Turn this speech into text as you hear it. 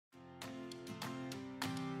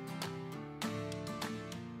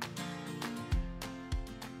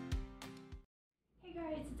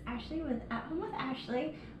Ashley with At Home with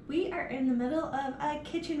Ashley. We are in the middle of a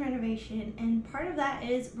kitchen renovation, and part of that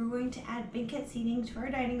is we're going to add Banquette seating to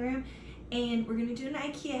our dining room, and we're going to do an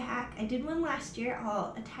Ikea hack. I did one last year.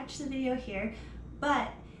 I'll attach the video here, but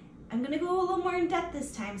I'm going to go a little more in depth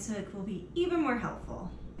this time so it will be even more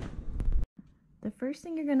helpful. The first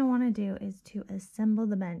thing you're going to want to do is to assemble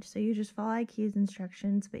the bench. So you just follow Ikea's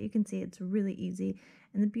instructions, but you can see it's really easy.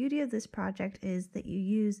 And the beauty of this project is that you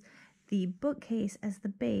use the bookcase as the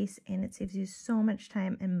base, and it saves you so much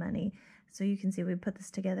time and money. So you can see we put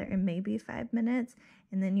this together in maybe 5 minutes,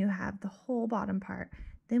 and then you have the whole bottom part.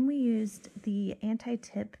 Then we used the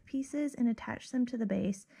anti-tip pieces and attached them to the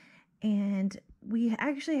base, and we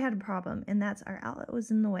actually had a problem, and that's our outlet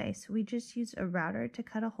was in the way. So we just used a router to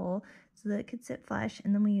cut a hole so that it could sit flush,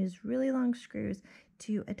 and then we used really long screws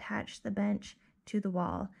to attach the bench to the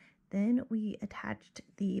wall. Then we attached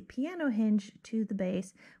the piano hinge to the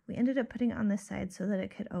base. We ended up putting it on this side so that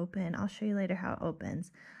it could open. I'll show you later how it opens.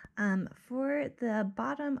 For the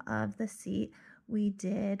bottom of the seat, we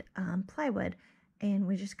did plywood, and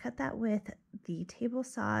we just cut that with the table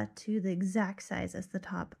saw to the exact size as the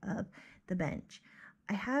top of the bench.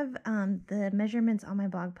 I have the measurements on my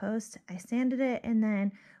blog post. I sanded it, and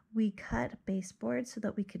then we cut baseboard so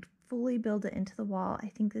that we could fully build it into the wall. I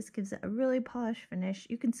think this gives it a really polished finish.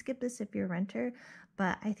 You can skip this if you're a renter,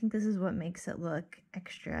 but I think this is what makes it look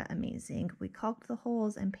extra amazing. We caulked the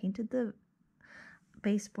holes and painted the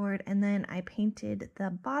baseboard, and then I painted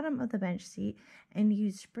the bottom of the bench seat and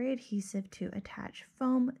used spray adhesive to attach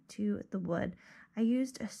foam to the wood. I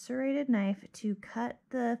used a serrated knife to cut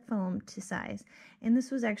the foam to size, and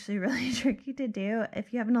this was actually really tricky to do.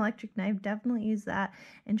 If you have an electric knife, definitely use that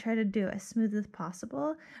and try to do as smooth as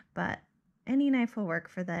possible, but any knife will work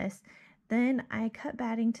for this. Then I cut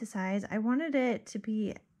batting to size. I wanted it to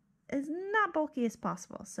be as not bulky as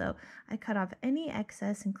possible, so I cut off any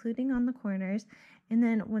excess, including on the corners, and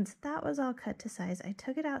then once that was all cut to size, I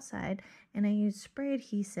took it outside and I used spray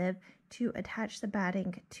adhesive to attach the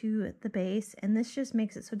batting to the base, and this just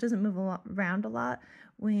makes it so it doesn't move around a lot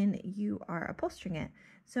when you are upholstering it.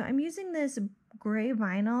 So I'm using this gray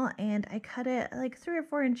vinyl, and I cut it like 3 or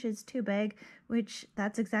 4 inches too big, which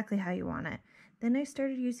that's exactly how you want it. Then I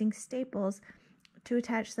started using staples to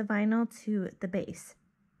attach the vinyl to the base.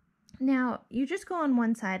 Now, you just go on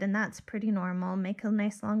one side, and that's pretty normal. Make a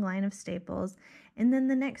nice long line of staples. And then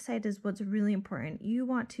the next side is what's really important. You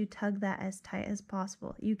want to tug that as tight as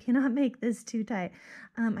possible. You cannot make this too tight.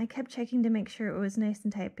 I kept checking to make sure it was nice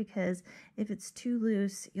and tight, because if it's too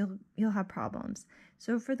loose, you'll have problems.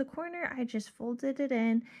 So for the corner, I just folded it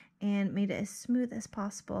in and made it as smooth as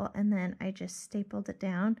possible, and then I just stapled it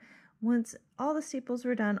down. Once all the staples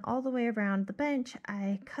were done all the way around the bench,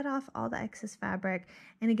 I cut off all the excess fabric.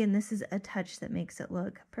 And again, this is a touch that makes it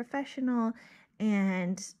look professional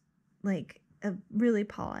and like really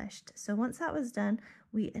polished. So once that was done,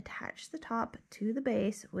 we attached the top to the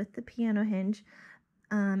base with the piano hinge.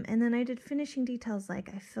 And then I did finishing details, like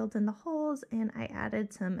I filled in the holes and I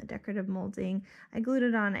added some decorative molding. I glued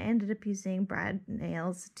it on. I ended up using brad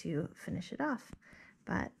nails to finish it off.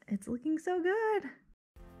 But it's looking so good.